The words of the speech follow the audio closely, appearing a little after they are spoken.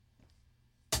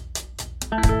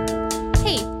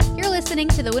Hey, you're listening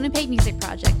to the Winnipeg Music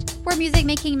Project, where music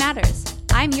making matters.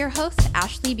 I'm your host,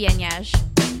 Ashley Bianyaj.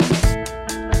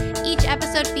 Each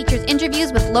episode features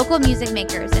interviews with local music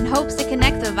makers in hopes to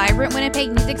connect the vibrant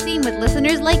Winnipeg music scene with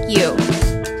listeners like you.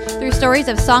 Through stories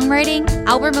of songwriting,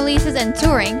 album releases, and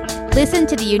touring, listen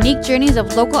to the unique journeys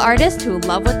of local artists who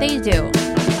love what they do.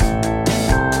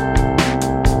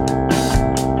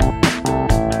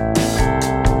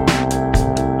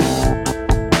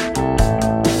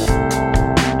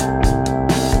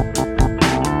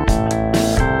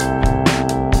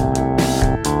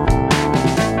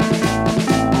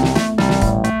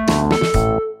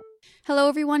 Hello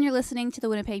everyone, you're listening to the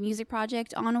Winnipeg Music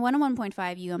Project on 101.5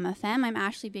 UMFM. I'm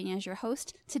Ashley Bianyaj, your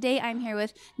host. Today I'm here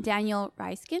with Daniel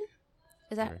Ryskin.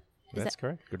 That's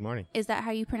correct. Good morning. Is that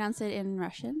how you pronounce it in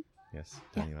Russian? Yes,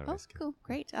 Yeah. Daniel Oh, Ryskin. cool.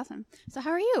 Great. Awesome. So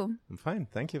how are you? I'm fine.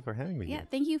 Thank you for having me Yeah. here.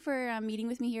 Thank you for meeting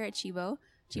with me here at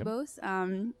Chibo's.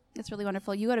 It's really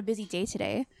wonderful. You got a busy day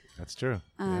today. That's true.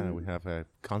 We have a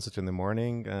concert in the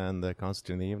morning and a concert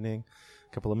in the evening,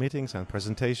 a couple of meetings and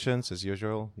presentations as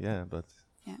usual. But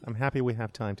I'm happy we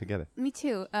have time together. Me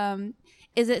too.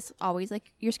 Is it always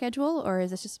like your schedule, or is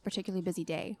this just a particularly busy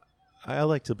day? I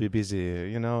like to be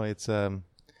busy. You know, it's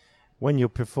when you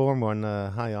perform on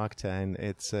high octane,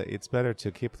 it's better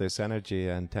to keep this energy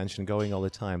and tension going all the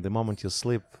time. The moment you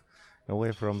slip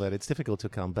away from that, it's difficult to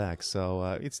come back. So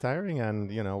it's tiring,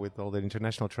 and with all the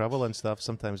international travel and stuff,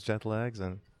 sometimes jet lags,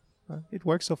 and it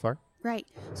works so far. Right.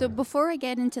 So before I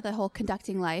get into the whole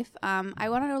conducting life, I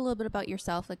want to know a little bit about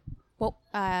yourself. Like,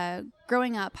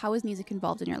 growing up, how was music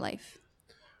involved in your life?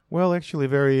 Well, actually,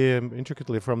 very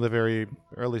intricately from the very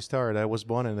early start. I was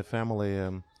born in a family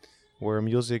where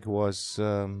music was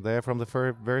there from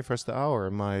the very first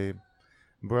hour. My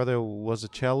brother was a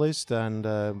cellist, and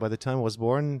by the time I was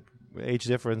born, age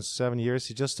difference 7 years,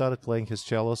 he just started playing his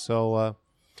cello. So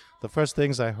the first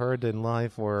things I heard in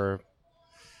life were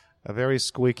very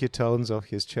squeaky tones of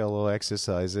his cello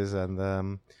exercises,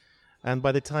 and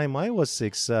by the time I was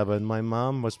 6, 7, my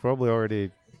mom was probably already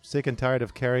sick and tired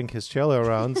of carrying his cello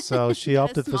around, so she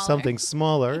opted for something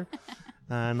smaller,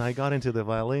 and I got into the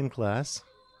violin class.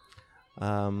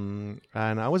 And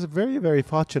I was very, very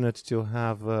fortunate to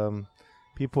have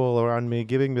people around me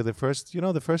giving me the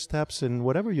first steps in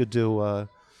whatever you do,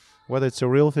 whether it's a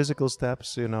real physical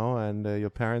steps, and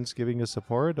your parents giving you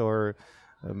support, or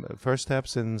first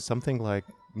steps in something like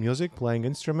music, playing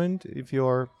instrument. If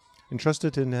you're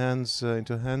entrusted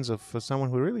into hands of someone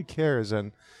who really cares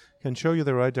and can show you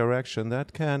the right direction,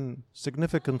 that can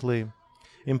significantly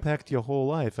impact your whole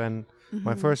life. And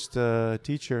my first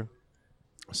teacher,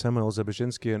 Samuel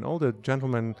Zabrzynski, an older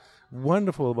gentleman,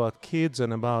 wonderful about kids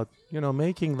and about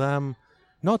making them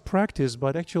not practice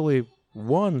but actually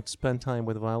spend time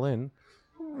with violin,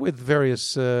 with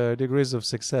various degrees of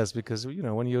success, because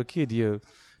when you're a kid, you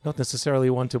not necessarily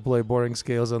want to play boring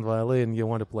scales on violin. You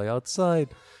want to play outside.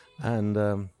 And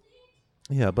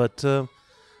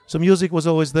so music was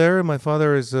always there. My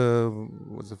father was a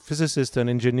physicist and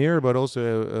engineer, but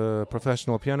also a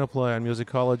professional piano player and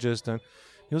musicologist, and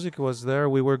music was there.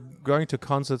 We were going to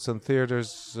concerts and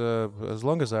theaters as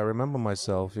long as I remember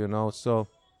myself, so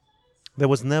there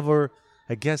was never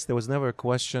a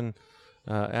question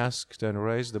asked and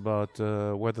raised about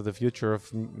whether the future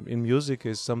in music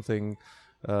is something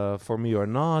for me or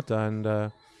not.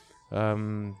 And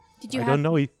did you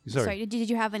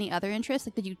have any other interests?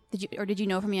 Like, did you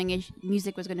know from a young age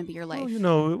music was going to be your life?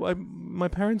 Well, my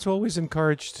parents always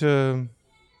encouraged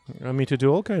me to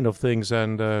do all kind of things,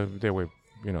 and they were,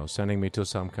 sending me to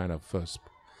some kind of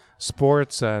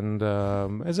sports and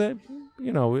to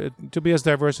be as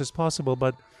diverse as possible.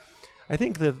 But I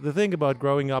think the thing about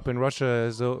growing up in Russia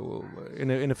is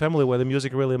in a family where the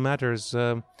music really matters.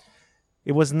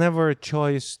 It was never a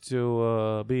choice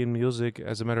to be in music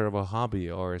as a matter of a hobby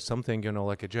or something,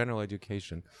 like a general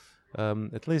education.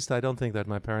 At least I don't think that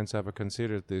my parents ever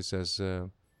considered this as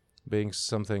being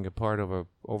something, a part of a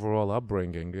overall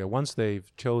upbringing. Once they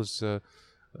chose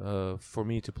for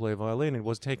me to play violin, it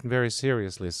was taken very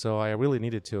seriously. So I really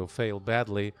needed to fail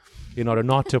badly in order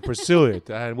not to pursue it,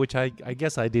 which I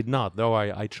guess I did not, though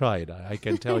I tried. I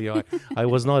can tell you I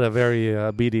was not a very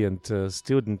obedient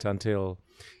student until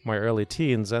my early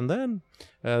teens, and then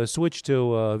switched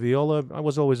to viola. I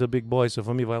was always a big boy, so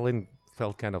for me violin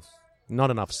felt kind of not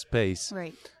enough space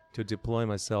to deploy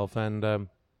myself. And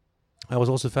I was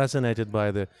also fascinated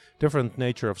by the different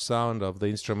nature of sound of the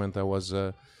instrument that was,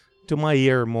 to my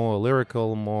ear, more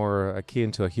lyrical, more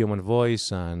akin to a human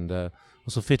voice, and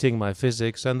also fitting my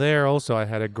physics. And there also I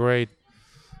had a great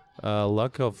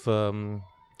luck of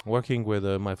working with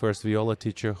my first viola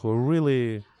teacher, who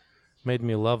really made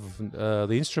me love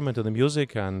the instrument and the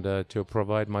music, and to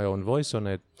provide my own voice on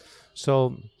it.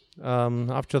 So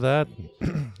after that,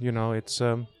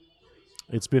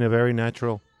 it's been a very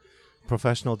natural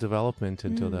professional development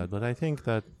into that. But I think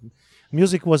that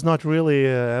music was not really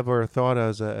ever thought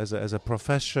as a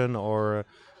profession or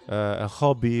a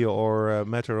hobby or a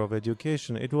matter of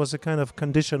education. It was a kind of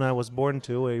condition I was born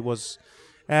to. It was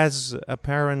as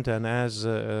apparent and as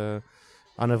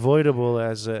unavoidable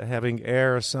as having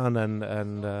air, sun,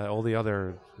 and all the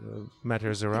other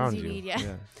matters around you. Need,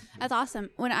 yeah. That's awesome.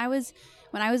 When I was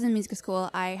in music school,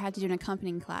 I had to do an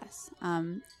accompanying class,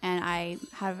 and I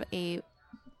have a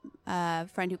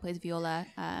friend who plays viola,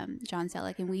 John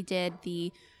Selleck, and we did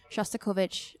the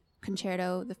Shostakovich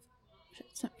concerto.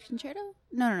 Concerto?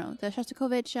 No. The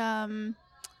Shostakovich,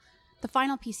 the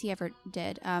final piece he ever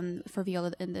did for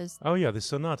viola. In this. Oh yeah, the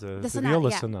sonata, the sonata, viola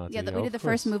yeah. sonata. Yeah, we did the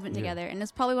first movement together, and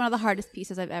it's probably one of the hardest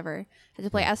pieces I've ever had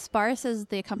to play. As sparse as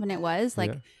the accompaniment was,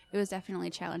 it was definitely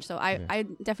a challenge. So I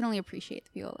definitely appreciate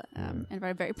the viola, and at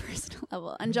a very personal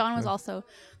level. And John was also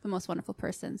the most wonderful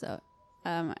person. So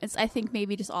it's, I think,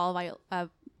 maybe just all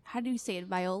how do you say it,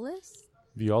 violists?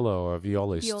 Viola or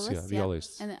violists. Violists, yeah,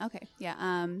 violists. And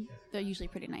then, they're usually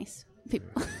pretty nice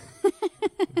people.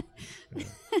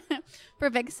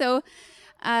 Perfect. So,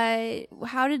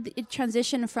 how did it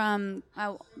transition from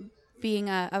being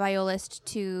a violist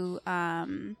to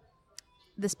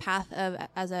this path of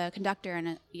as a conductor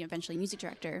and eventually music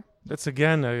director? That's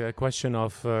again a question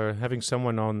of having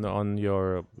someone in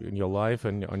your life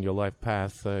and on your life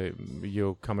path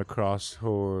you come across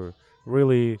who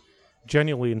really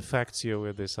genuinely infects you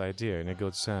with this idea in a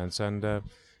good sense. And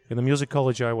in the music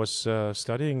college I was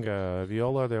studying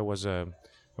viola, there was a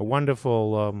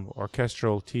wonderful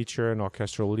orchestral teacher and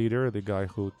orchestral leader, the guy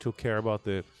who took care about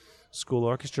the school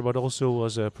orchestra, but also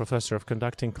was a professor of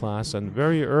conducting class. And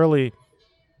very early,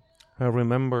 I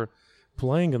remember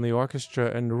playing in the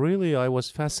orchestra, and really I was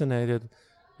fascinated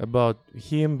about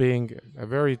him being a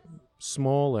very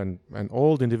small and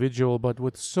old individual, but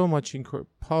with so much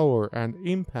power and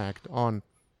impact on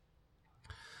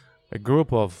a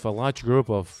large group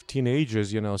of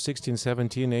teenagers, 16,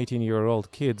 17,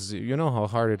 18-year-old kids. You know how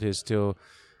hard it is to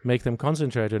make them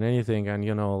concentrate on anything and,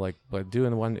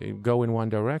 go in one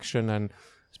direction, and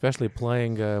especially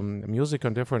playing music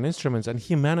on different instruments. And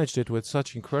he managed it with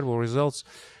such incredible results.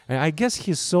 And I guess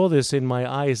he saw this in my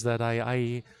eyes, that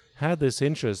I had this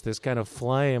interest, this kind of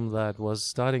flame that was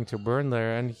starting to burn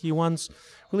there. And he once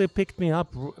really picked me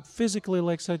up physically,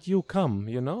 said, "You come,"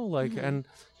 and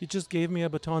he just gave me a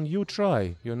baton, "You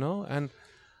try," and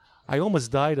I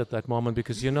almost died at that moment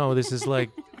because, this is like,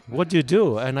 what do you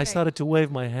do? And I started to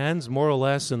wave my hands more or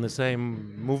less in the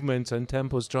same movements and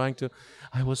tempos,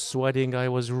 I was sweating,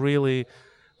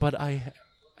 but I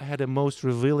had a most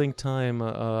revealing time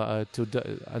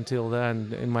until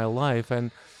then in my life.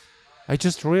 And I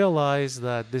just realized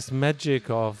that this magic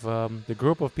of the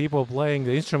group of people playing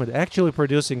the instrument, actually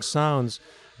producing sounds,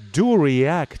 do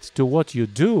react to what you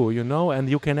do, and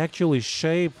you can actually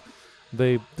shape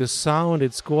the sound,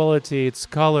 its quality, its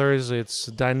colors, its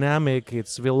dynamic,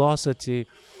 its velocity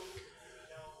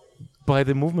by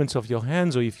the movements of your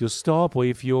hands, or if you stop, or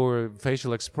if your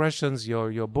facial expressions,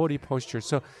 your body posture.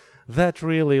 So that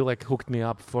really hooked me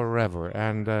up forever.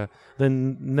 And the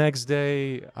next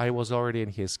day I was already in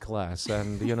his class,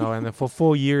 and and for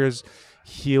 4 years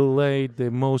he laid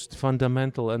the most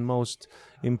fundamental and most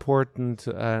important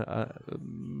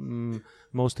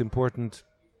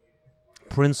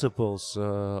principles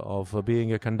of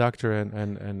being a conductor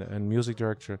and music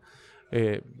director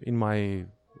in my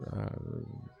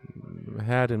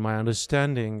head, in my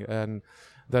understanding, and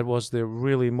that was the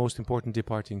really most important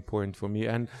departing point for me.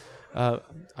 And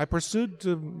I pursued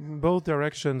both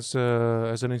directions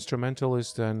as an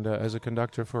instrumentalist and as a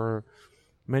conductor for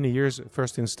many years,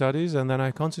 first in studies, and then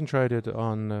I concentrated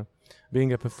on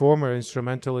being a performer,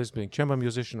 instrumentalist, being chamber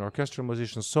musician, orchestral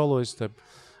musician, soloist.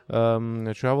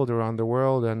 I traveled around the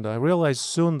world, and I realized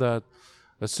soon that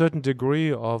a certain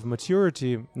degree of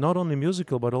maturity, not only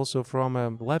musical but also from a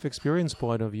life experience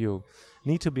point of view,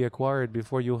 need to be acquired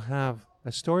before you have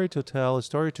a story to tell, a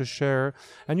story to share,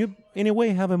 and you in a way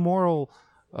have a moral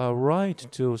right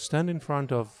to stand in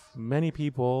front of many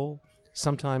people,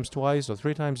 sometimes twice or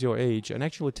three times your age, and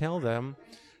actually tell them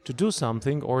to do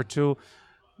something or to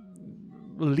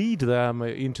lead them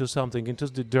into something, into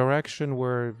the direction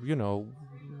where,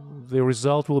 the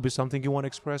result will be something you want to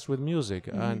express with music.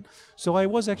 Mm-hmm. And so I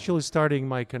was actually starting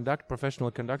my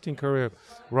professional conducting career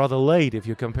rather late. If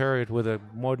you compare it with the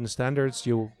modern standards,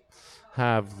 you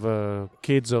have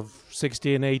kids of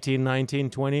 16, 18, 19,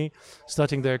 20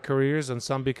 starting their careers, and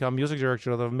some become music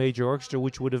director of a major orchestra,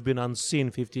 which would have been unseen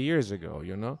 50 years ago,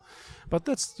 But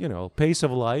that's, pace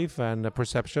of life, and the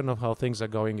perception of how things are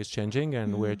going is changing,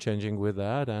 and we're changing with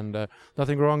that, and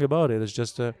nothing wrong about it. It's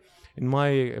just, in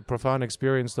my profound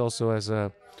experience also as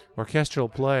a orchestral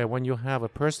player, when you have a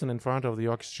person in front of the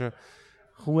orchestra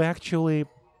who actually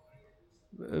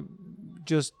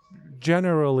just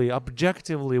generally,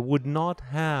 objectively would not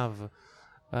have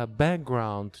a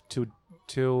background to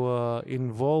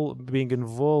being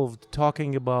involved,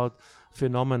 talking about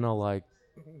phenomena like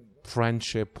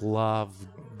friendship, love,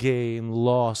 gain,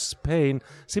 loss, pain,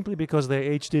 simply because their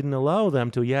age didn't allow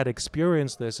them to yet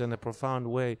experience this in a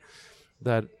profound way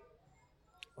that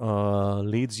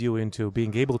leads you into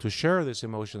being able to share these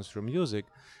emotions through music.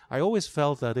 I always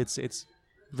felt that it's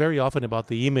very often about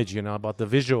the image, about the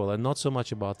visual, and not so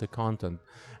much about the content.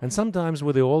 And sometimes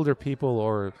with the older people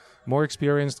or more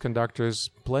experienced conductors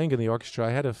playing in the orchestra, I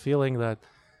had a feeling that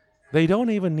they don't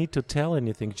even need to tell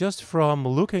anything. Just from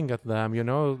looking at them,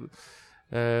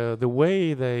 the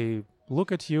way they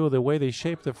look at you, the way they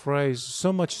shape the phrase,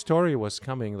 so much story was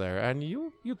coming there. And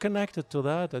you connected to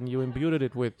that, and you imbued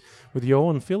it with your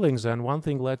own feelings, and one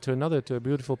thing led to another, to a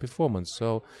beautiful performance.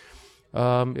 So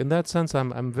in that sense,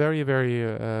 I'm very, very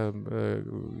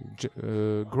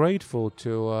grateful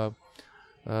to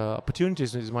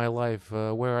opportunities in my life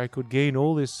where I could gain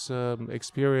all this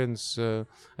experience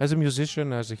as a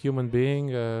musician, as a human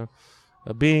being,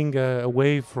 being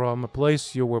away from a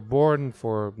place you were born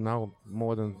for now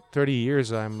more than 30 years.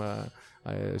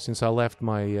 Since I left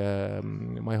my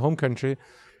home country.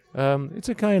 It's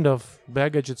a kind of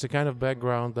baggage. It's a kind of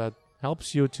background that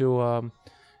helps you to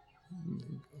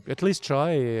at least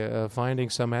try finding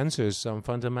some answers, some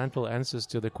fundamental answers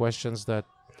to the questions that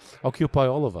occupy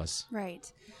all of us.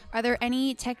 Right. Are there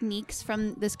any techniques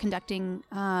from this conducting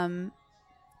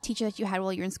teacher that you had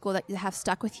while you were in school that have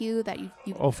stuck with you that you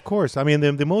Of course. I mean,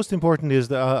 the most important is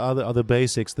the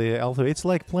basics, the alphabet. It's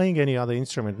like playing any other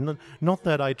instrument. Not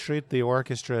that I treat the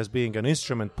orchestra as being an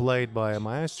instrument played by a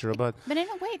maestro, but in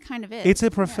a way it kind of is. It's a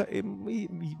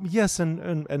yes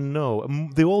and no.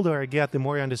 The older I get, the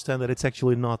more I understand that it's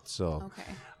actually not so.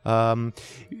 Okay.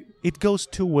 It goes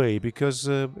two-way, because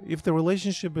if the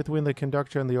relationship between the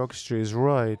conductor and the orchestra is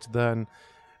right, then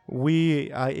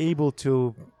we are able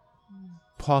to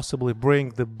possibly bring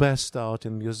the best out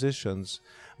in musicians,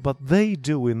 but they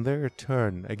do in their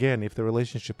turn, again, if the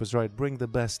relationship is right, bring the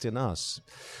best in us.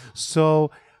 So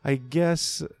I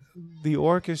guess the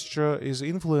orchestra is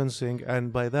influencing,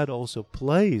 and by that also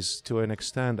plays to an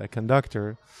extent a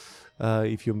conductor,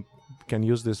 if you can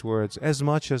use these words, as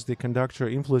much as the conductor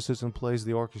influences and plays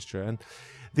the orchestra. And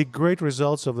the great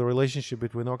results of the relationship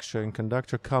between orchestra and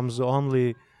conductor come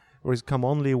only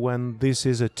when this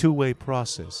is a two-way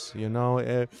process.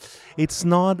 It's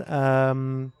not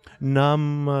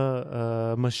numb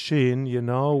machine,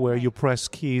 where you press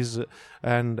keys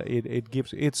and it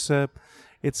gives.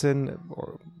 It's an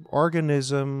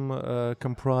organism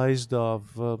comprised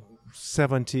of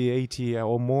 70, 80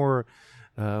 or more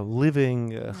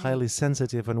living, highly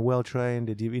sensitive and well-trained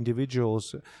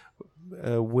individuals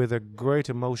with a great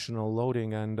emotional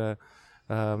loading, and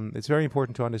it's very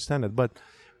important to understand it. But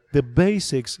the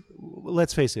basics,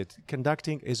 let's face it,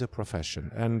 conducting is a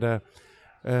profession, and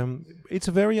it's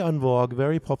very en vogue,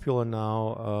 very popular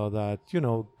now that,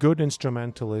 good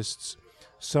instrumentalists,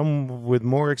 some with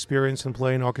more experience in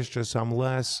playing orchestra, some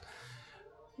less,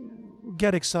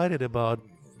 get excited about,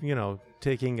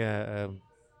 taking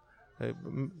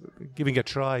giving a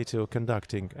try to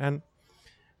conducting. And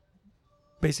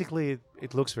basically,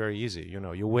 it looks very easy.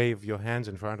 You wave your hands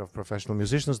in front of professional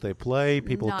musicians. They play.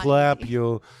 People Not clap. easy.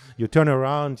 You turn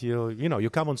around. You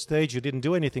come on stage. You didn't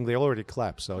do anything. They already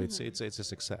clap. So it's a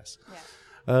success.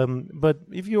 Yeah. But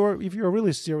if you're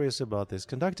really serious about this,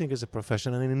 conducting is a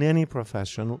profession, and in any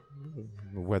profession,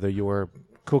 whether you are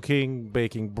cooking,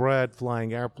 baking bread,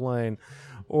 flying airplane,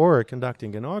 or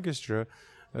conducting an orchestra,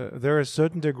 there are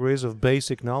certain degrees of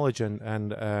basic knowledge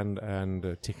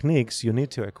and techniques you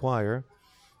need to acquire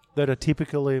that are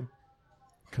typically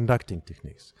conducting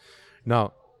techniques.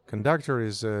 Now, conductor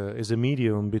is a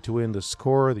medium between the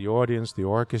score, the audience, the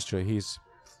orchestra. He's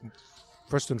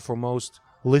first and foremost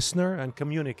listener and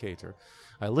communicator.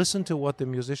 I listen to what the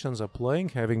musicians are playing,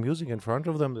 having music in front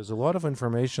of them. There's a lot of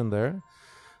information there.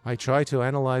 I try to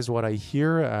analyze what I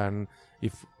hear, and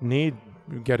if need,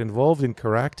 get involved in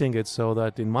correcting it so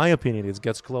that, in my opinion, it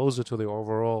gets closer to the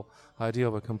overall idea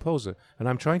of a composer. And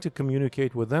I'm trying to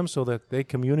communicate with them so that they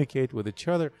communicate with each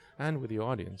other and with the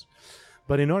audience.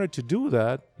 But in order to do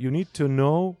that, you need to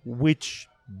know which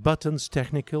buttons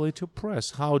technically to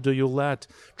press? How do you let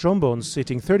trombones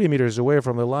sitting 30 meters away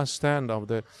from the last stand of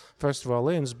the first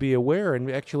violins be aware and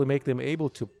actually make them able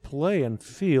to play and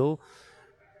feel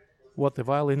what the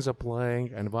violins are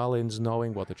playing, and violins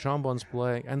knowing what the trombones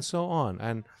playing, and so on.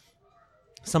 And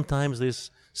sometimes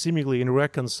these seemingly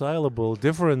irreconcilable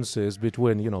differences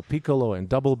between, piccolo and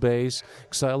double bass,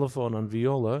 xylophone and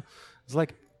viola, it's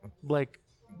like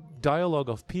dialogue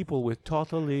of people with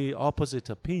totally opposite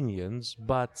opinions,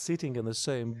 but sitting in the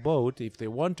same boat. If they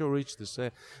want to reach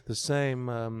the same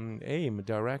aim,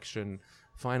 direction,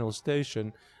 final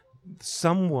station,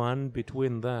 someone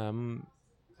between them,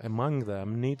 among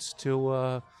them, needs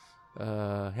to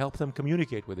help them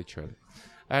communicate with each other.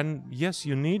 And yes,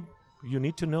 you need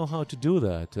to know how to do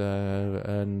that.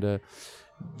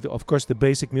 Of course, the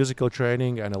basic musical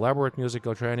training and elaborate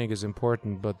musical training is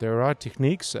important, but there are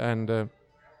techniques. And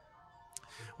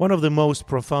one of the most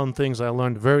profound things I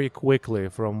learned very quickly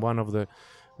from one of the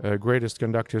greatest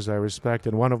conductors I respect,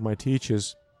 and one of my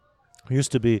teachers, who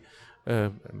used to be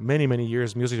many, many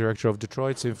years music director of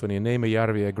Detroit Symphony, Neeme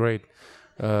Järvi, a great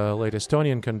late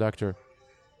Estonian conductor.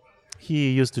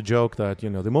 He used to joke that,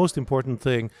 the most important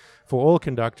thing for all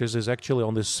conductors is actually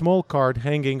on this small card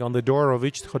hanging on the door of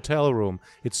each hotel room.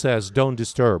 It says, "Don't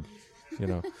disturb,"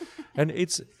 And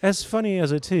it's as funny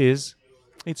as it is,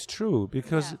 it's true,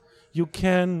 because you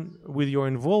can, with your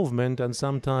involvement and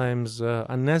sometimes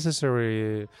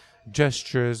unnecessary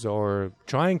gestures or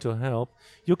trying to help,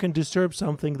 you can disturb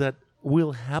something that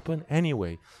will happen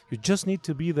anyway. You just need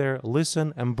to be there,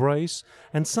 listen, embrace,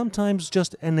 and sometimes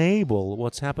just enable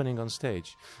what's happening on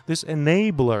stage. This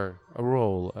enabler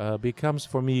role becomes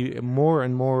for me more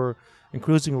and more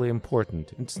increasingly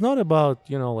important. It's not about,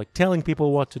 telling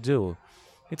people what to do.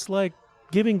 It's like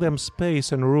giving them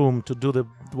space and room to do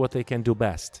what they can do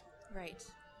best. Right.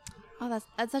 Oh,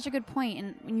 that's such a good point.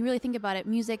 And when you really think about it,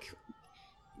 music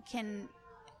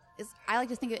I like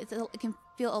to think it can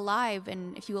feel alive,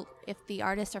 and if the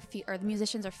artists or the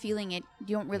musicians are feeling it,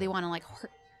 you don't really want to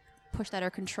push that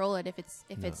or control it if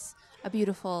it's a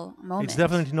beautiful moment. It's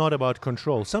definitely not about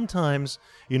control. Sometimes,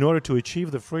 in order to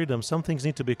achieve the freedom, some things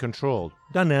need to be controlled.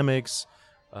 Dynamics,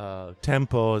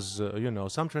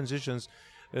 tempos, some transitions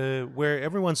where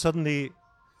everyone suddenly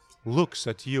looks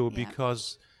at you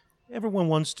because everyone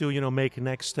wants to, make a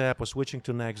next step or switching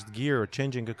to next gear or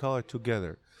changing a color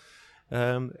together.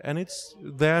 And it's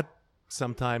that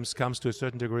sometimes comes to a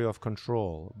certain degree of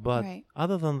control. But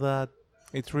other than that,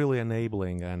 it's really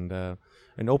enabling and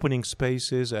opening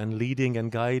spaces and leading and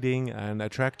guiding and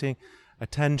attracting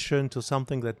attention to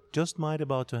something that just might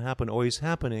about to happen or is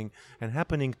happening, and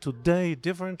happening today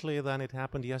differently than it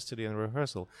happened yesterday in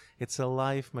rehearsal. It's a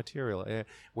live material.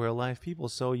 We're live people,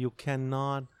 so you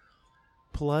cannot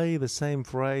play the same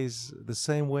phrase the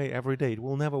same way every day. It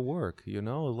will never work,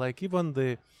 Like even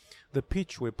the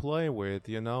pitch we play with,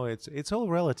 it's all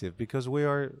relative, because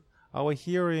our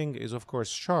hearing is of course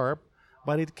sharp,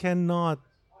 but it cannot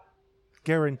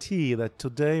guarantee that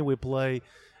today we play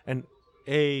an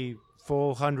A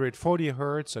 440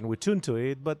 hertz and we tune to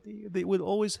it, but they will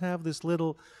always have this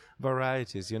little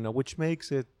varieties, which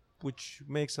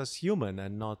makes us human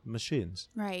and not machines.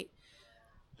 Right.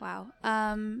 Wow.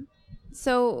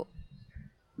 So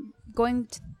going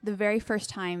to the very first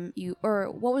time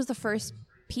what was the first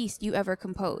piece you ever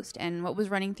composed, and what was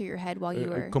running through your head while you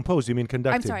were composed? You mean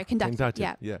conducted? I'm sorry,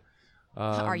 conducted. Yeah.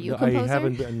 Are you a composer?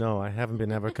 I haven't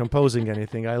been ever composing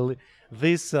anything. I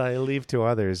leave to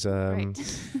others.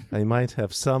 I might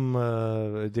have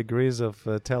some degrees of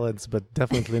talents, but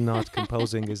definitely not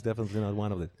composing is definitely not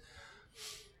one of them.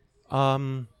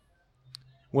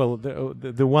 Well,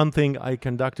 the one thing I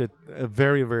conducted a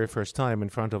very, very first time in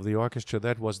front of the orchestra,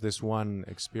 that was this one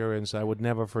experience I would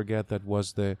never forget. That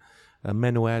was the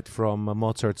Menuet from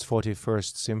Mozart's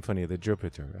 41st Symphony, the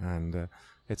Jupiter. And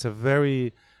it's a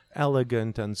very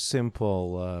elegant and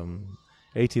simple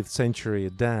 18th century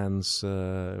dance,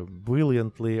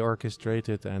 brilliantly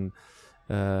orchestrated and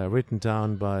written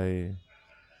down by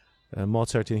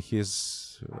Mozart in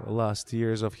his last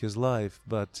years of his life.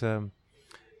 But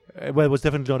it was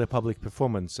definitely not a public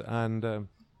performance. And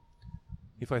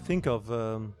if I think of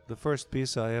the first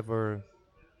piece I ever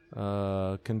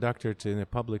conducted in a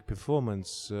public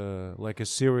performance, like a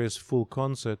serious full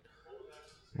concert,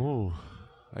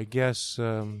 I guess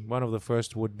one of the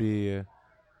first would be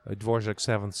Dvorak's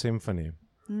 7th Symphony.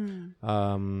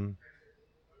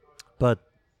 But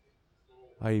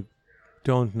I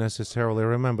don't necessarily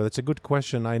remember. That's a good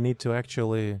question. I need to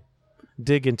actually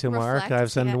dig into my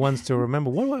archives and once to remember.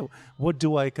 What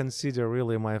do I consider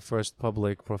really my first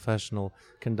public professional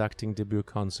conducting debut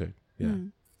concert? Yeah.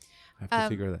 I have to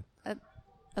figure that.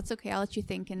 That's okay. I'll let you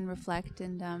think and reflect.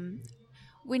 And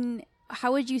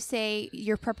how would you say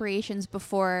your preparations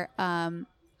before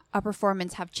a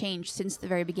performance have changed since the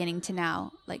very beginning to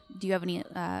now? Like, do you have any?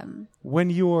 When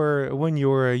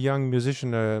you're a young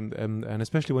musician, and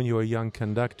especially when you're a young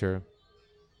conductor,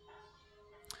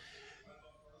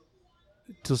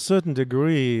 to a certain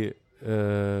degree,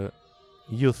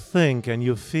 you think and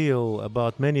you feel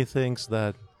about many things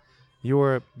that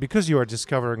because you are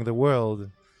discovering the world.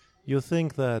 You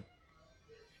think that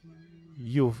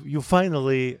you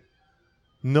finally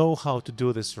know how to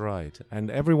do this right, and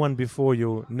everyone before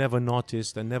you never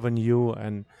noticed and never knew,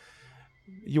 and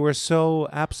you were so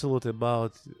absolute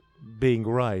about being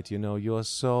right. You are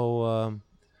so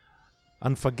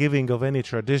unforgiving of any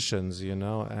traditions,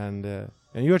 and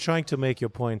you are trying to make your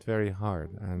point very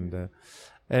hard,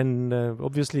 and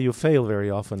obviously you fail very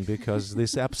often because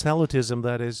this absolutism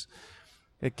that is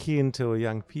akin to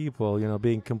young people,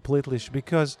 being completely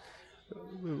because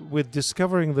with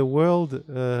discovering the world,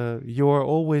 you are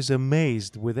always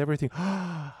amazed with everything.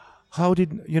 How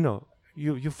did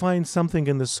you find something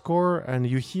in the score and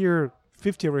you hear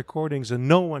 50 recordings and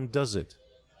no one does it,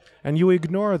 and you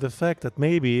ignore the fact that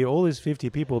maybe all these 50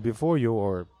 people before you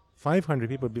or 500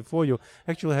 people before you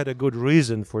actually had a good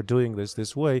reason for doing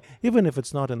this way, even if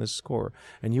it's not in the score,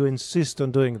 and you insist on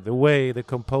doing it the way the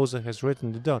composer has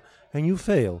written it down, and you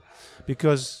fail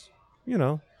because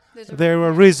there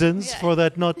are reasons for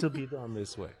that not to be done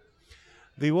this way.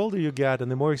 The older you get and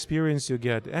the more experience you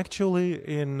get actually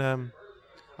in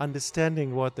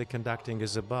understanding what the conducting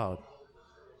is about,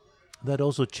 that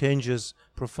also changes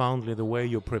profoundly the way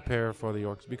you prepare for the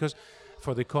orchestra, because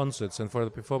for the concerts and for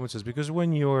the performances, because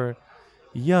when you're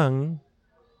young,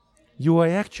 you are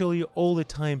actually all the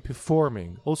time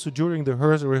performing. Also during the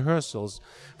rehearsals,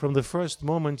 from the first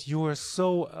moment, you are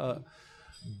so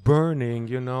burning,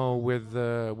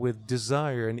 with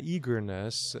desire and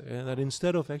eagerness, and that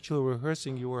instead of actually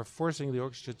rehearsing, you are forcing the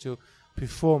orchestra to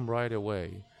perform right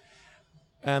away.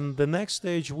 And the next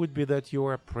stage would be that you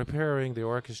are preparing the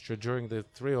orchestra during the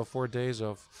 3 or 4 days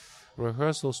of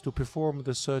rehearsals to perform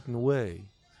the certain way.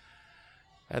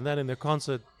 And then in the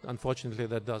concert, unfortunately,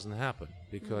 that doesn't happen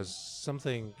because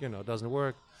something, doesn't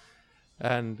work.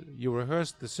 And you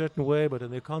rehearsed a certain way, but in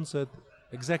the concert,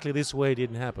 exactly this way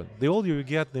didn't happen. The older you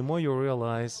get, the more you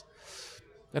realize,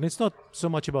 and it's not so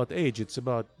much about age, it's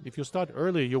about if you start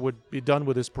early, you would be done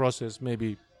with this process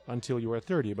maybe until you are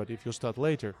 30, but if you start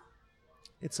later,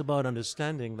 it's about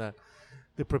understanding that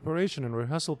the preparation and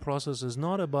rehearsal process is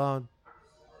not about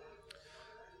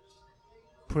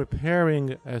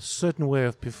preparing a certain way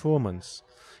of performance.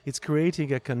 It's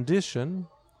creating a condition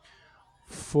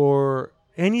for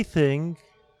anything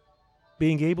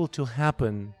being able to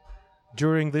happen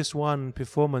during this one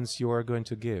performance you are going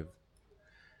to give.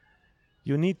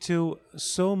 You need to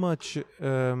so much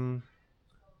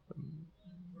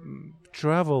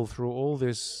travel through all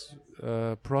this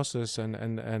process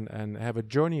and have a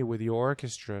journey with your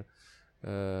orchestra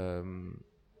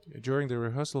during the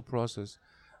rehearsal process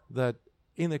that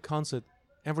in the concert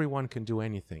everyone can do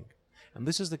anything. And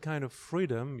this is the kind of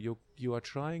freedom you are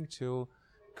trying to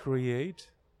create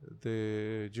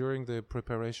during the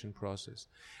preparation process.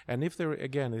 And if the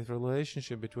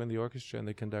relationship between the orchestra and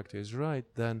the conductor is right,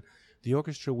 then the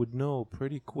orchestra would know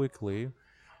pretty quickly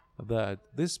that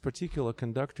this particular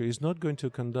conductor is not going to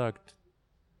conduct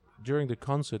during the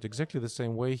concert exactly the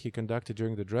same way he conducted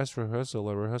during the dress rehearsal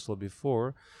or rehearsal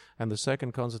before, and the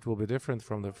second concert will be different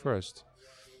from the first.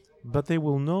 But they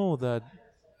will know that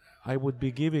I would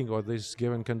be giving, or this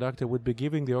given conductor would be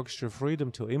giving the orchestra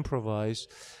freedom to improvise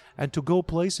and to go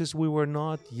places we were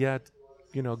not yet,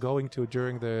 going to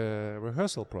during the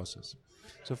rehearsal process.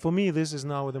 So for me, this is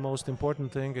now the most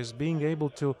important thing, is being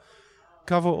able to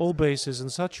cover all bases in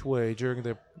such way during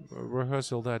the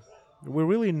rehearsal that we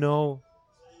really know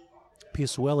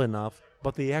piece well enough,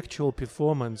 but the actual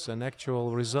performance and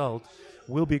actual result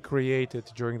will be created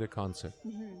during the concert.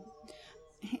 Mm-hmm.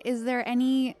 Is there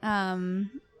any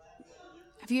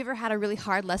have you ever had a really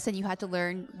hard lesson you had to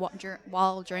learn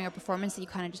while during a performance that you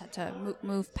kind of just had to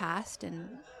move past? And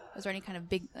was there any kind of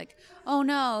big, oh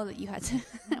no, that you had to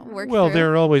work through? Well,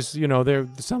 there are always, there are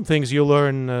some things you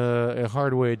learn a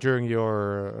hard way during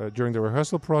the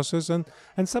rehearsal process, and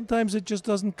sometimes it just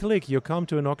doesn't click. You come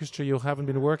to an orchestra you haven't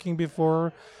been working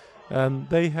before, and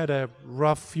they had a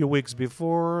rough few weeks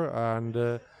before,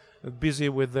 and busy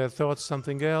with their thoughts,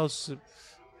 something else.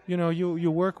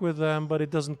 You work with them, but it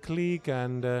doesn't click,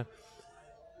 and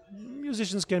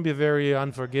musicians can be very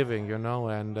unforgiving,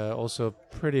 and also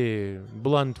pretty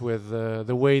blunt with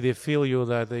the way they feel you,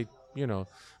 that they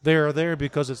they are there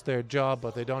because it's their job,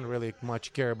 but they don't really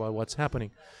much care about what's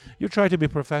happening. You try to be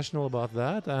professional about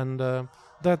that, and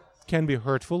that can be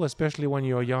hurtful, especially when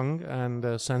you're young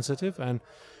and sensitive and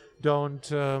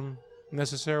don't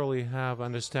necessarily have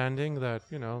understanding that,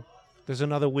 there's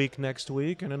another week next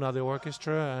week and another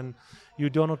orchestra, and you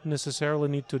don't necessarily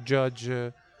need to judge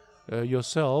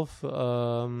yourself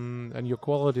and your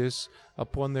qualities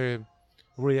upon the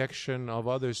reaction of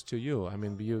others to you. I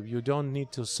mean, you don't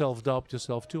need to self-doubt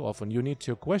yourself too often. You need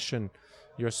to question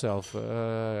yourself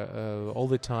all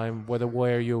the time, whether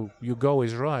where you go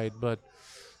is right, but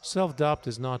self-doubt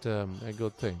is not a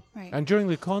good thing. Right. And during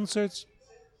the concerts,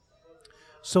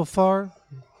 so far,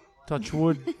 touch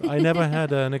wood, I never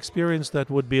had an experience that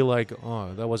would be like,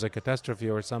 oh, that was a catastrophe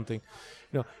or something.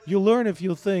 You learn a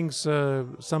few things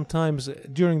sometimes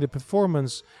during the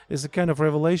performance, as the kind of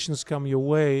revelations come your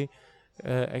way,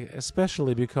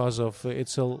 especially because of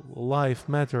it's a life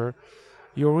matter.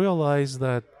 You realize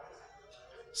that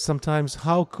sometimes,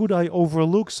 how could I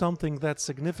overlook something that's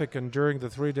significant during the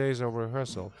 3 days of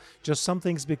rehearsal? Just some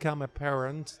things become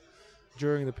apparent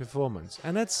during the performance.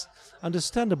 And that's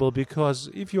understandable, because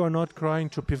if you are not trying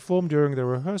to perform during the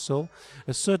rehearsal,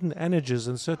 certain energies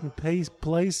and certain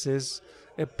places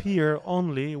appear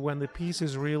only when the piece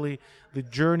is really, the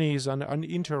journey is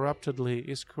uninterruptedly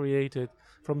is created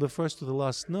from the first to the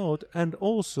last note, and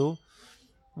also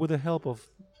with the help of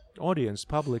audience,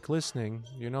 public listening.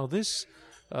 This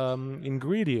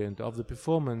ingredient of the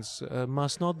performance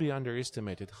must not be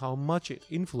underestimated, how much it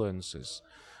influences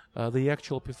the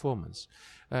actual performance.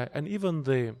 And even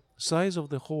the size of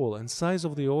the hall and size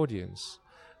of the audience,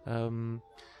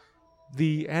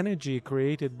 the energy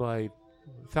created by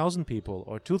 1,000 people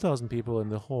or 2,000 people in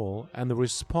the hall, and the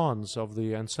response of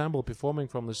the ensemble performing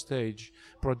from the stage,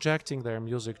 projecting their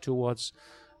music towards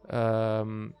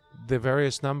the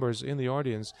various numbers in the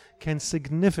audience, can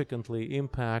significantly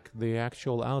impact the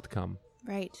actual outcome.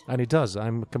 Right. And it does.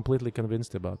 I'm completely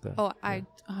convinced about that. Oh, I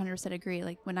 100% agree.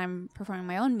 Like, when I'm performing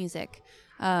my own music,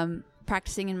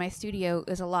 practicing in my studio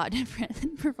is a lot different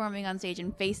than performing on stage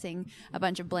and facing a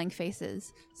bunch of blank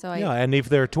faces. So and if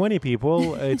there are 20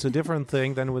 people, it's a different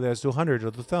thing than when there's 200 or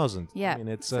 2,000. Yeah. I mean,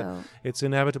 it's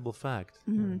inevitable fact.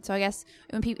 Mm-hmm. So I guess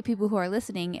when people who are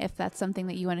listening, if that's something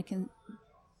that you want to,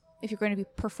 if you're going to be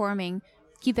performing,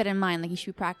 keep that in mind. Like, you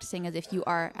should be practicing as if you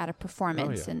are at a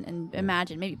performance, and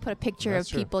imagine, maybe put a picture of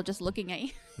people just looking at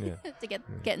you to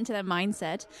get into that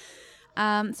mindset.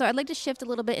 So I'd like to shift a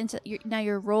little bit into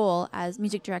your role as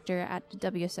music director at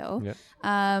WSO.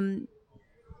 Yeah.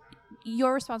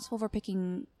 You're responsible for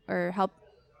picking, or help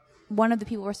one of the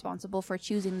people responsible for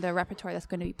choosing the repertoire that's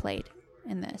going to be played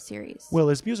in the series.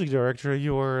 Well, as music director,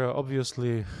 you are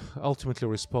obviously ultimately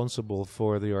responsible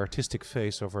for the artistic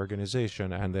face of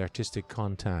organization and the artistic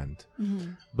content.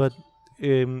 Mm-hmm. But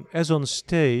as on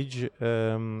stage,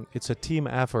 it's a team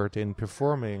effort in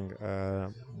performing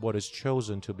what is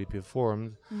chosen to be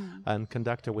performed, and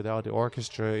conductor without the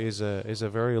orchestra is a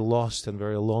very lost and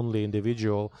very lonely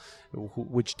individual,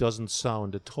 which doesn't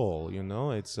sound at all.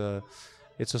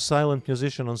 It's a silent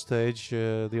musician on stage,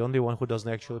 the only one who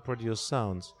doesn't actually produce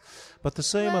sounds. But the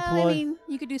same applies. I mean,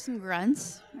 you could do some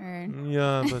grunts.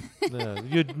 Yeah, but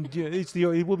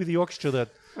it will be the orchestra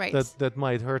that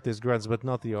might hurt these grunts, but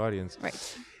not the audience.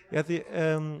 Right. At the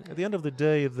end of the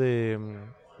day,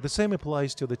 the same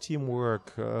applies to the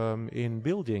teamwork in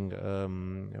building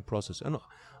a process. And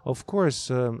of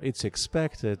course, it's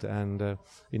expected, and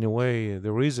in a way,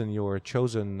 the reason you are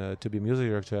chosen to be music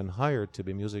director and hired to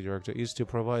be music director is to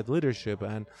provide leadership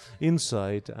and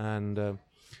insight and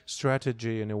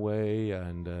strategy in a way,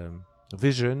 and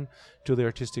vision to the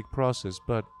artistic process.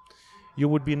 But you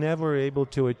would be never able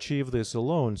to achieve this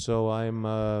alone. So I'm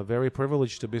very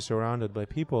privileged to be surrounded by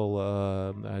people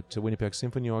at Winnipeg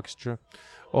Symphony Orchestra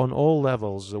on all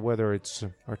levels, whether it's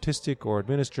artistic or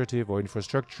administrative or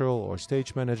infrastructural or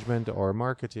stage management or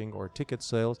marketing or ticket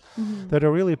sales, that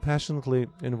are really passionately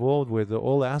involved with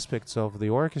all aspects of the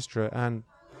orchestra and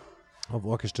of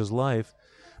orchestra's life,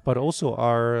 but also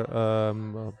are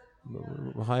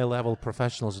high-level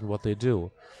professionals in what they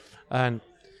do. And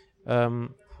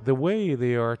the way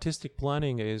the artistic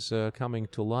planning is coming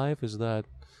to life is that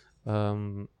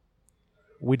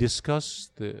we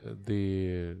discuss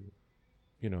the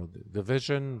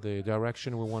vision, the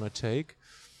direction we want to take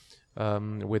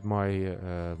with my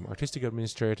artistic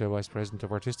administrator, vice president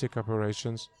of artistic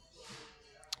operations.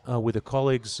 With the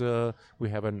colleagues, we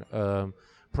have a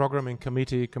programming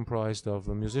committee comprised of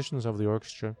musicians of the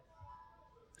orchestra,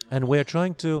 and we're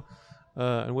trying to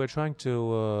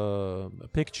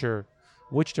picture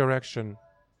which direction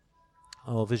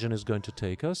our vision is going to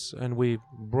take us, and we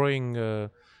bring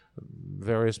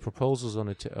various proposals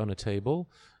on a table.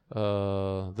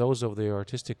 Those of the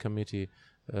artistic committee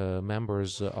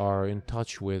members are in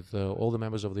touch with all the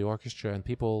members of the orchestra, and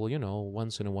people,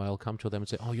 once in a while come to them and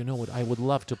say, "Oh, you know what? I would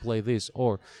love to play this,"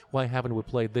 or "Why haven't we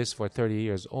played this for 30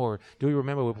 years?" or "Do you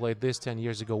remember we played this 10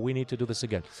 years ago? We need to do this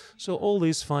again." So all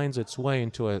this finds its way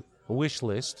into a wish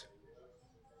list,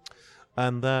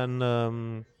 and then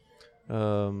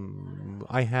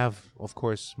I have, of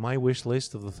course, my wish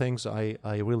list of the things I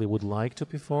really would like to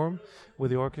perform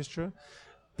with the orchestra.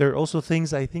 There are also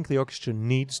things I think the orchestra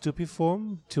needs to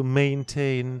perform to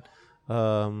maintain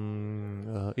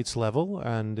its level.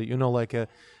 And, like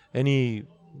any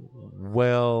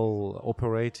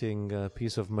well-operating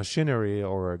piece of machinery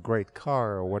or a great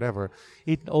car or whatever,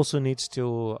 it also needs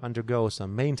to undergo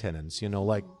some maintenance,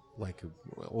 like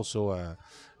also a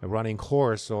running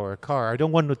horse or a car. I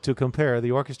don't want to compare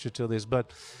the orchestra to this,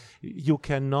 but you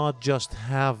cannot just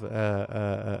have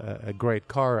a great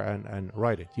car and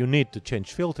ride it. You need to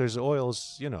change filters,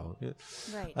 oils,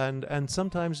 Right. And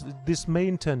sometimes this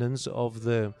maintenance of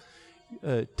the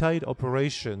tight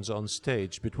operations on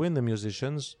stage between the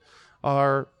musicians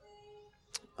are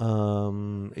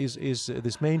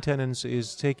this maintenance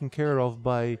is taken care of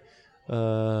by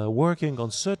working on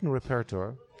certain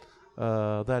repertoire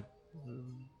that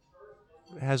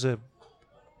has a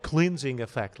cleansing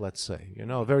effect, let's say.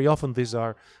 Very often these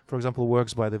are, for example,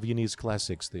 works by the Viennese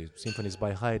classics, the symphonies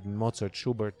by Haydn, Mozart,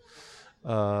 Schubert,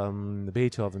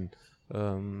 Beethoven.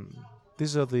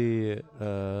 These are the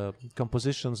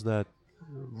compositions that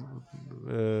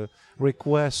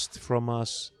request from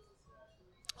us,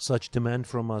 demand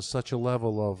from us such a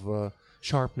level of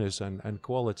sharpness and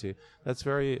quality. That's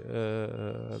very,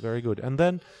 very good. And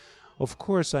then, of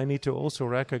course, I need to also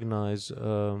recognize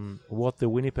what the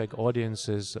Winnipeg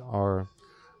audiences are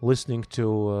listening to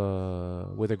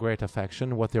with a great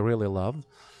affection, what they really love.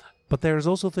 But there's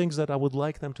also things that I would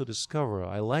like them to discover.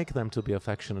 I like them to be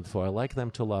affectionate for. I like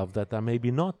them to love that are maybe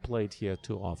not played here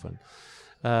too often.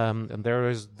 And there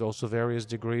is also various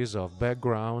degrees of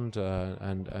background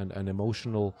and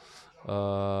emotional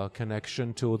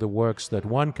connection to the works that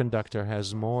one conductor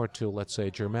has more to, let's say,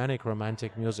 Germanic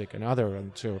romantic music, and other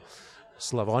and to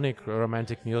Slavonic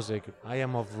romantic music. I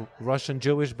am of Russian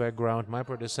Jewish background. My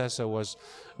predecessor was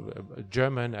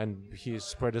German, and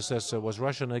his predecessor was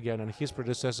Russian again, and his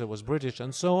predecessor was British,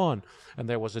 and so on. And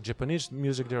there was a Japanese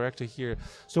music director here.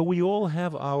 So we all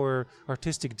have our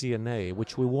artistic DNA,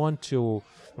 which we want to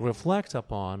reflect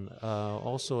upon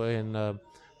also in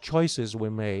choices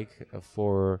we make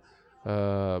for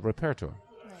repertoire.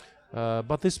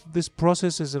 But this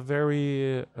process is is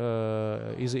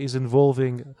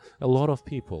involving a lot of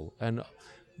people, and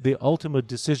the ultimate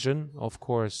decision, of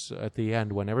course, at the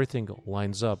end, when everything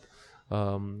lines up,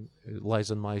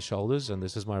 lies on my shoulders, and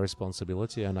this is my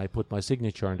responsibility, and I put my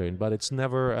signature under it. But it's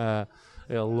never a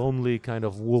lonely kind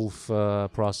of wolf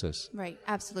process. Right,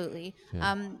 absolutely.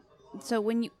 Yeah. So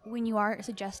when you are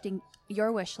suggesting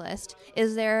your wish list,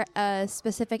 is there a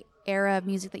specific era of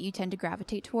music that you tend to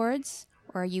gravitate towards?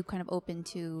 Or are you kind of open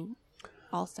to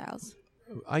all styles?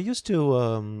 I used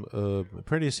to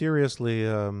pretty seriously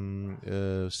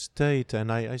state,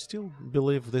 and I still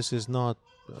believe this is not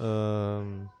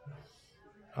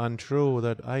untrue,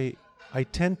 that I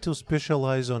tend to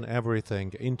specialize on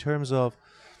everything in terms of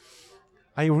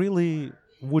I really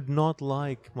would not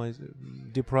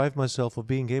deprive myself of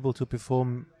being able to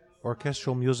perform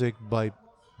orchestral music by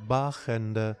Bach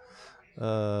and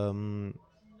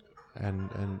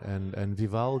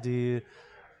Vivaldi,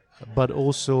 but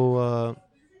also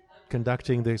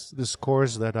conducting the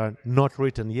scores that are not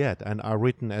written yet and are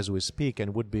written as we speak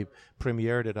and would be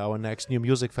premiered at our next New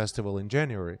Music Festival in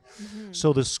January. Mm-hmm.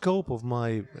 So the scope of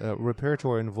my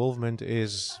repertoire involvement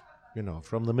is,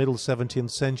 from the middle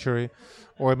 17th century,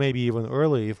 or maybe even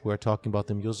early if we're talking about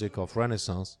the music of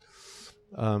Renaissance,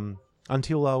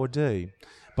 until our day.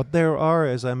 But there are,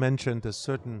 as I mentioned, a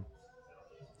certain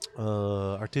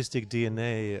artistic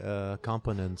DNA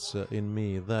components in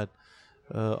me that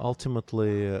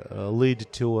ultimately lead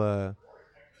to a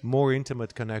more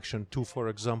intimate connection to, for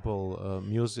example,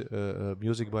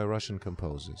 music by Russian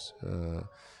composers,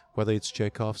 whether it's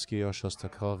Tchaikovsky or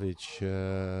Shostakovich,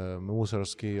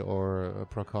 Mussorgsky or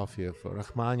Prokofiev, or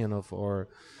Rachmaninoff or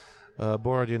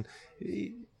Borodin.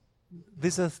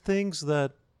 These are things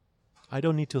that I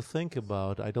don't need to think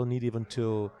about. I don't need even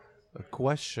to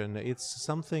question. It's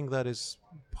something that is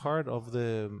part of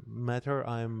the matter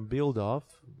I'm built of,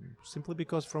 simply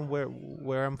because from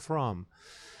where I'm from.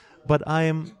 But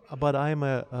I'm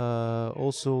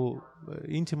also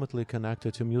intimately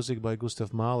connected to music by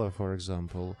Gustav Mahler, for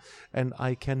example, and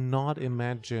I cannot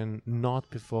imagine not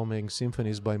performing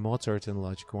symphonies by Mozart in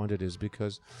large quantities,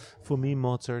 because for me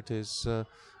Mozart is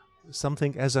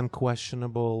something as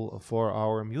unquestionable for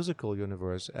our musical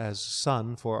universe as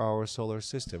sun for our solar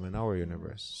system and our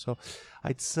universe. So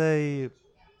I'd say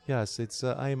yes, it's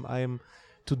I'm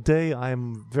today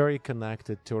I'm very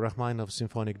connected to Rachmaninoff's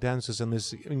symphonic dances and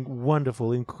this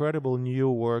wonderful, incredible new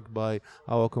work by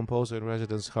our composer in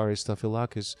residence Haris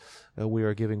Stafilakis. We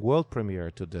are giving world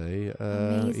premiere today,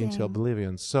 Into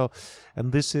Oblivion. So,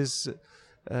 and this is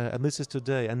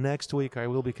today. And next week I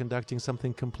will be conducting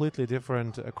something completely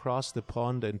different across the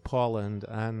pond in Poland.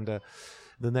 And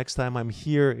the next time I'm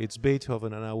here, it's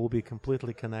Beethoven, and I will be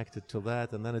completely connected to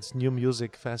that. And then it's New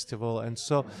Music Festival, and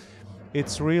so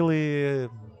it's really,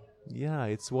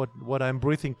 it's what I'm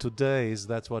breathing today.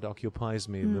 That's what occupies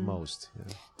me the most.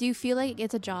 Yeah. Do you feel like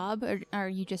it's a job, or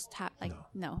you just have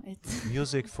no? It's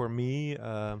music for me.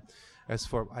 As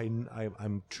for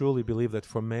I'm truly believe that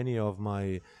for many of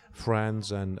my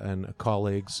friends and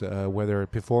colleagues, whether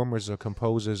performers or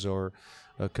composers or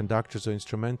conductors or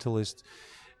instrumentalists,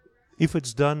 if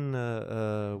it's done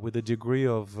with a degree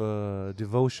of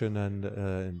devotion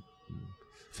and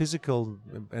physical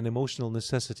and emotional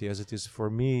necessity, as it is for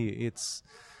me, it's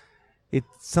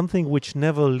something which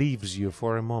never leaves you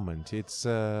for a moment. It's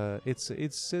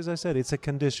as I said, it's a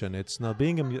condition. It's not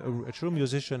being a true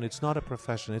musician. It's not a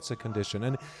profession. It's a condition,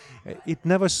 and it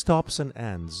never stops and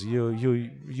ends.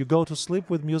 You go to sleep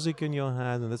with music in your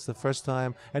hand, and that's the first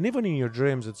time. And even in your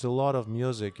dreams, it's a lot of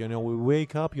music. You know, we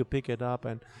wake up, you pick it up,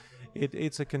 and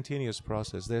it's a continuous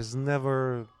process. There's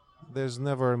never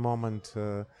a moment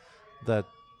that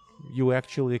you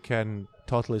actually can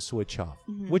totally switch off,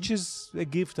 which is a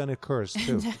gift and a curse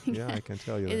too. Yeah, I can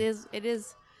tell you it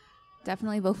is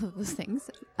definitely both of those things.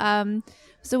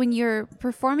 So when you're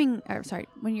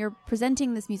when you're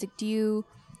presenting this music, do you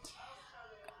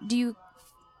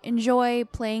enjoy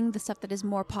playing the stuff that is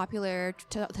more popular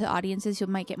to audiences who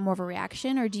might get more of a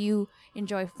reaction, or do you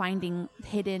enjoy finding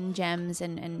hidden gems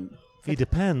and It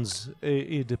depends.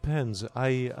 It depends.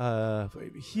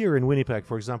 Here in Winnipeg,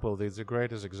 for example, there's the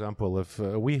greatest example of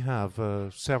we have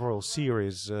several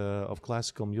series of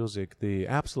classical music. The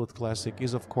absolute classic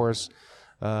is, of course,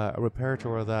 a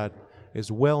repertoire that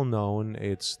is well known.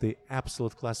 It's the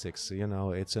absolute classics. You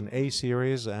know, it's an A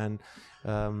series, and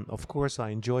of course,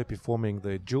 I enjoy performing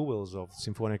the jewels of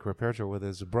symphonic repertoire, whether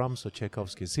it's Brahms or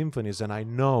Tchaikovsky symphonies, and I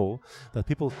know that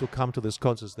people who come to these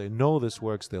concerts, they know these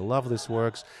works, they love these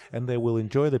works, and they will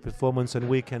enjoy the performance, and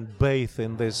we can bathe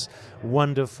in this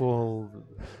wonderful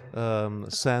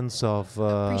sense of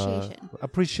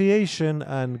appreciation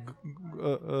and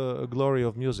glory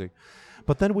of music.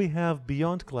 But then we have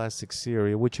Beyond Classic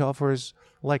series, which offers,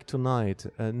 like tonight,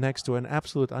 next to an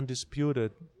absolute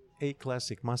undisputed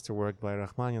A-classic masterwork by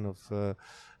Rachmaninoff,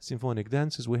 Symphonic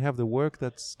Dances, we have the work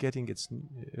that's getting its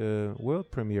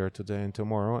world premiere today and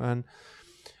tomorrow. And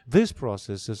this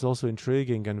process is also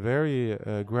intriguing and very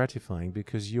gratifying,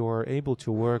 because you are able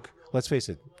to work. Let's face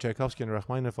it, Tchaikovsky and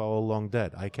Rachmaninoff are all long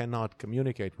dead. I cannot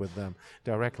communicate with them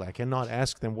directly. I cannot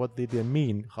ask them what did they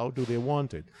mean, how do they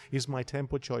want it, is my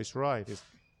tempo choice right?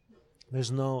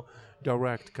 There's no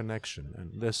direct connection.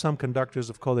 And there's some conductors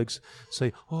of colleagues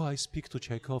say, oh, I speak to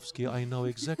Tchaikovsky, I know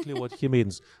exactly what he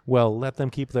means. Well, let them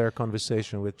keep their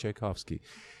conversation with Tchaikovsky.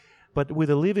 But with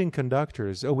the living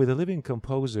conductors, or with the living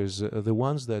composers, the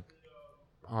ones that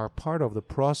are part of the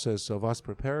process of us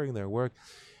preparing their work,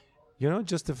 you know,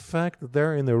 just the fact that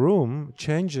they're in the room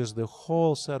changes the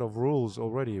whole set of rules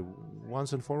already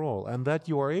once and for all. And that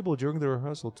you are able during the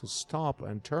rehearsal to stop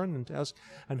and turn and ask,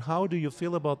 and how do you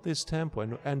feel about this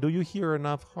tempo? And do you hear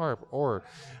enough harp? Or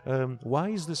why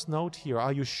is this note here?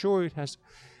 Are you sure it has...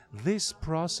 This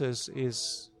process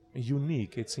is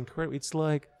unique. It's incredible. It's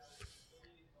like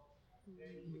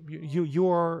you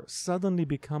are suddenly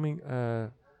becoming,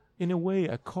 in a way,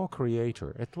 a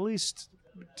co-creator, at least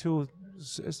to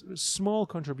a small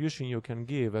contribution you can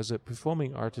give as a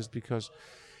performing artist, because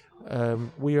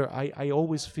I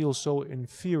always feel so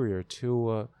inferior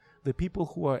to the people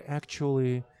who are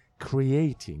actually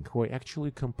creating, who are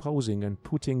actually composing and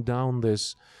putting down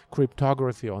this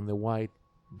cryptography on the white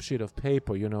sheet of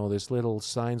paper, you know, these little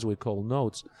signs we call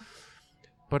notes.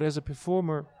 But as a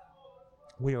performer,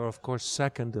 we are, of course,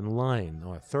 second in line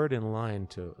or third in line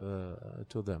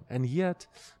to them. And yet,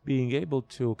 being able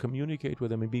to communicate with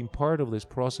them and being part of this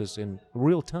process in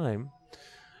real time,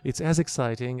 it's as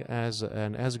exciting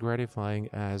and as gratifying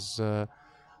as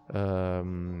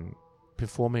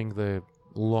performing the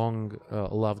long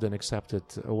loved and accepted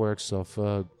works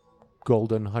of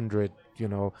golden 100,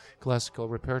 classical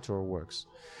repertoire works.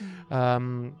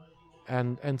 And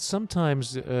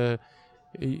sometimes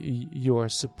you are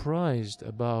surprised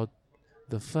about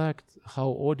the fact how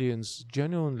audience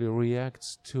genuinely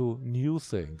reacts to new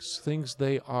things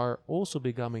they are also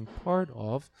becoming part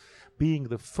of, being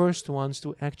the first ones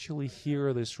to actually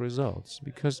hear these results.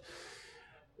 Because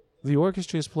the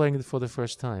orchestra is playing it for the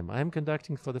first time. I'm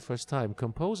conducting for the first time.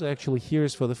 Composer actually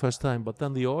hears for the first time, but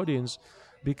then the audience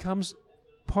becomes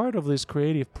part of this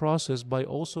creative process by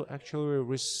also actually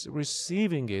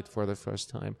receiving it for the first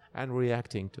time and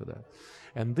reacting to that.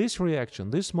 And this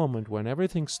reaction, this moment when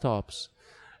everything stops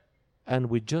and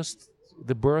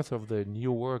the birth of the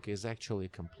new work is actually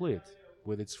complete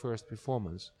with its first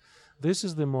performance, this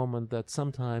is the moment that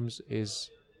sometimes is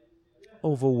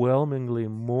overwhelmingly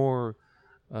more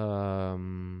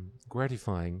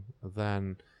gratifying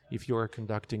than if you are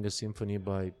conducting a symphony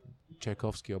by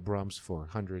Tchaikovsky or Brahms for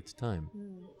 100th time.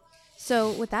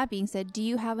 So with that being said, do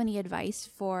you have any advice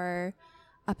for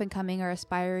up-and-coming or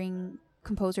aspiring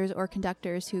composers or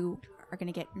conductors who are going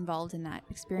to get involved in that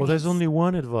experience? Well, there's only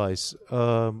one advice.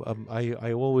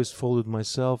 I always followed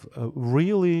myself.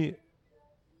 Really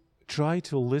try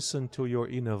to listen to your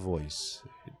inner voice.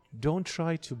 Don't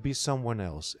try to be someone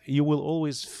else. You will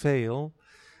always fail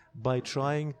by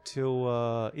trying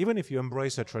to, even if you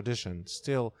embrace a tradition,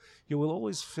 still, you will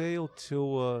always fail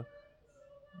to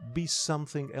be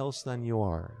something else than you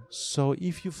are. So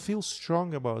if you feel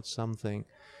strong about something,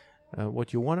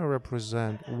 what you want to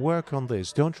represent, work on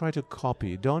this. Don't try to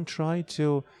copy. Don't try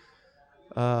to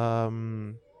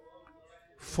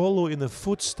follow in the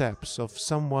footsteps of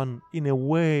someone in a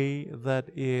way that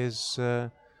is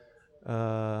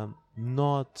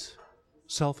not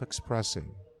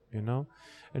self-expressing,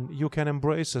 And you can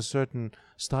embrace a certain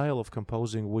style of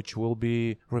composing which will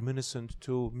be reminiscent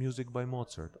to music by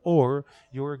Mozart. Or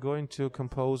you're going to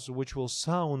compose which will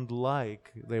sound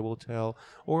like, they will tell,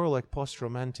 or like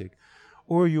post-romantic.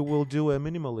 Or you will do a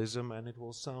minimalism and it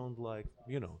will sound like,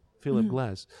 Philip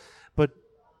Glass. But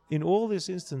in all these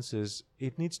instances,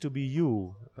 it needs to be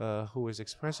you who is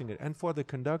expressing it. And for the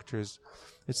conductors,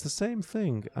 it's the same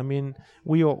thing. I mean,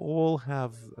 we all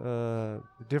have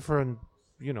different,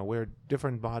 we're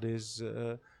different bodies,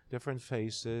 different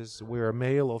faces. We're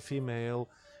male or female.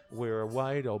 We're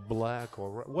white or black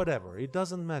or whatever. It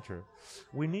doesn't matter.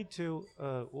 We need to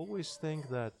always think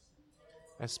that,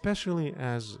 especially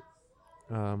as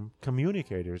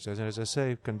communicators, as I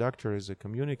say, conductor is a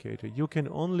communicator, you can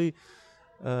only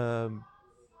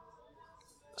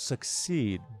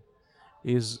succeed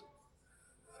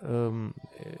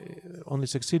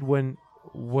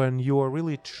when you are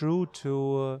really true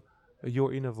to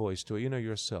your inner voice, to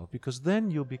yourself, because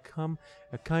then you become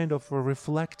a kind of a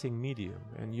reflecting medium,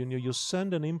 and you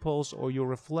send an impulse or you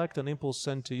reflect an impulse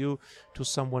sent to you to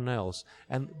someone else,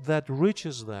 and that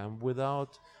reaches them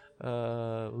without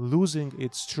losing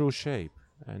its true shape.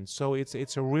 And so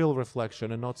it's a real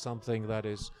reflection and not something that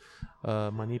is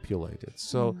manipulated.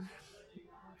 So,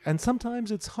 and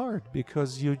sometimes it's hard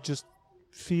because you just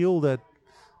feel that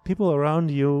people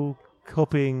around you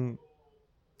copying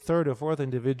third or fourth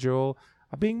individual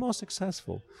are being more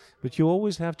successful. But you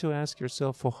always have to ask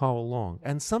yourself for how long.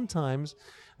 And sometimes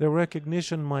the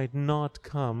recognition might not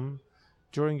come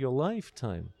during your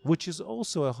lifetime, which is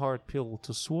also a hard pill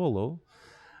to swallow.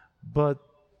 But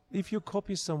if you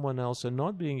copy someone else and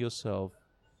not being yourself,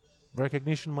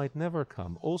 recognition might never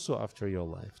come, also after your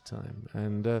lifetime.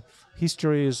 And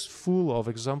history is full of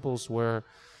examples where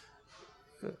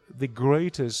the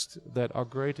greatest that are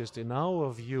greatest in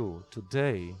our view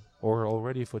today, or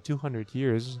already for 200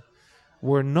 years,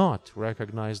 were not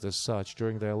recognized as such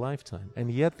during their lifetime.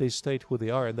 And yet they stayed who they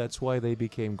are, and that's why they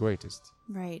became greatest.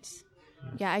 Right.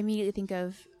 Yeah, I immediately think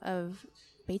of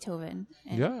Beethoven.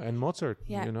 And Mozart.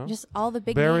 Yeah, just all the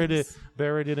big names.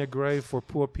 Buried in a grave for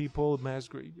poor people.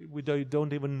 We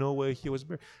don't even know where he was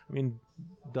buried. I mean,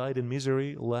 died in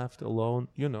misery, left alone.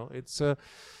 It's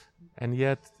and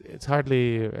yet it's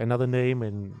hardly another name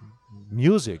in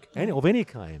music of any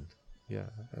kind.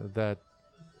 That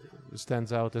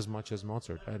stands out as much as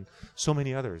Mozart and so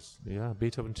many others.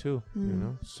 Beethoven too.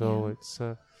 So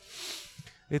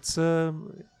it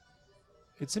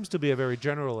seems to be a very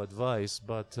general advice,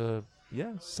 but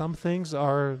some things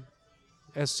are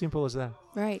as simple as that.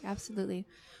 Right, absolutely.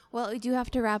 Well, we do have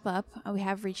to wrap up. We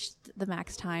have reached the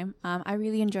max time. I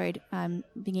really enjoyed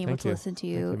being able to listen to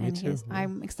you. And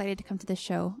I'm excited to come to this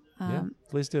show.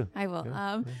 Please do. I will.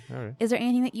 All right. Is there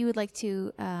anything that you would like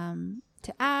to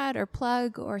to add or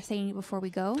plug or say before we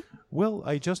go? Well,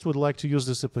 I just would like to use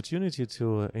this opportunity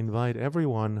to invite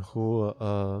everyone who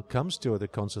comes to the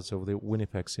concerts of the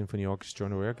Winnipeg Symphony Orchestra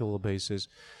on a regular basis,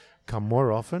 come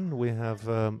more often. We have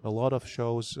a lot of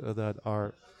shows that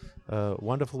are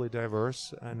wonderfully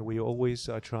diverse, and we always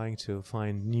are trying to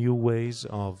find new ways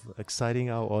of exciting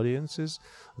our audiences,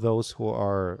 those who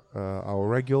are our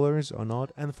regulars or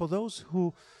not. And for those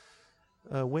who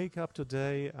wake up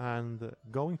today and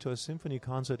going to a symphony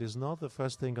concert is not the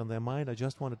first thing on their mind, I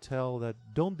just want to tell that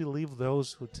don't believe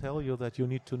those who tell you that you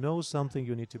need to know something,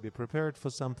 you need to be prepared for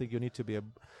something, you need to be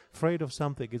afraid of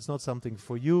something, it's not something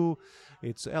for you,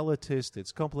 it's elitist,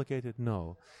 it's complicated.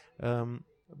 No.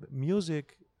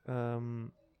 Music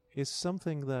is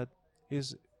something that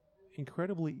is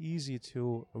incredibly easy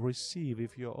to receive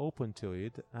if you're open to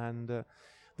it, and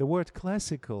the word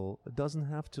classical doesn't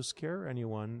have to scare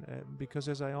anyone because,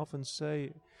 as I often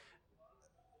say,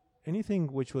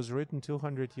 anything which was written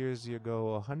 200 years ago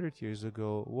or 100 years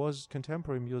ago was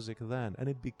contemporary music then, and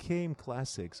it became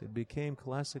classics. It became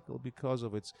classical because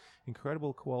of its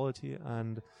incredible quality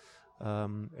and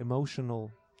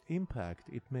emotional impact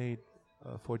it made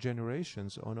for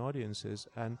generations on audiences,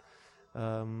 and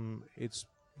it's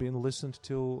been listened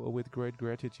to with great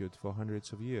gratitude for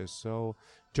hundreds of years. So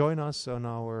join us on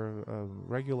our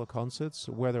regular concerts,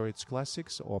 whether it's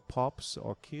classics or pops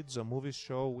or kids or movies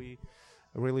show. We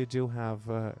really do have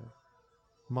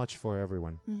much for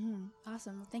everyone. Mm-hmm.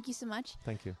 Awesome. Thank you so much.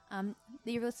 Thank you.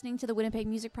 You're listening to the Winnipeg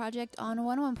Music Project on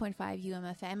 101.5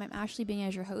 UMFM. I'm Ashley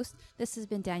Bienez, your host. This has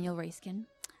been Daniel Raiskin.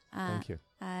 Thank you.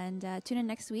 And tune in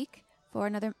next week for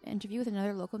another interview with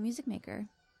another local music maker.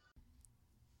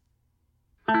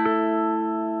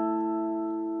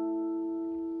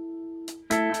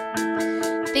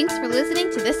 Thanks for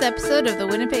listening to this episode of the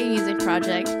Winnipeg Music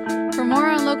Project. For more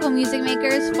on local music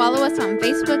makers, follow us on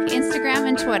Facebook, Instagram,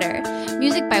 and Twitter.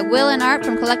 Music by Will and Art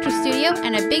from Collector Studio,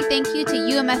 and a big thank you to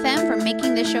UMFM for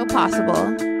making this show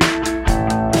possible.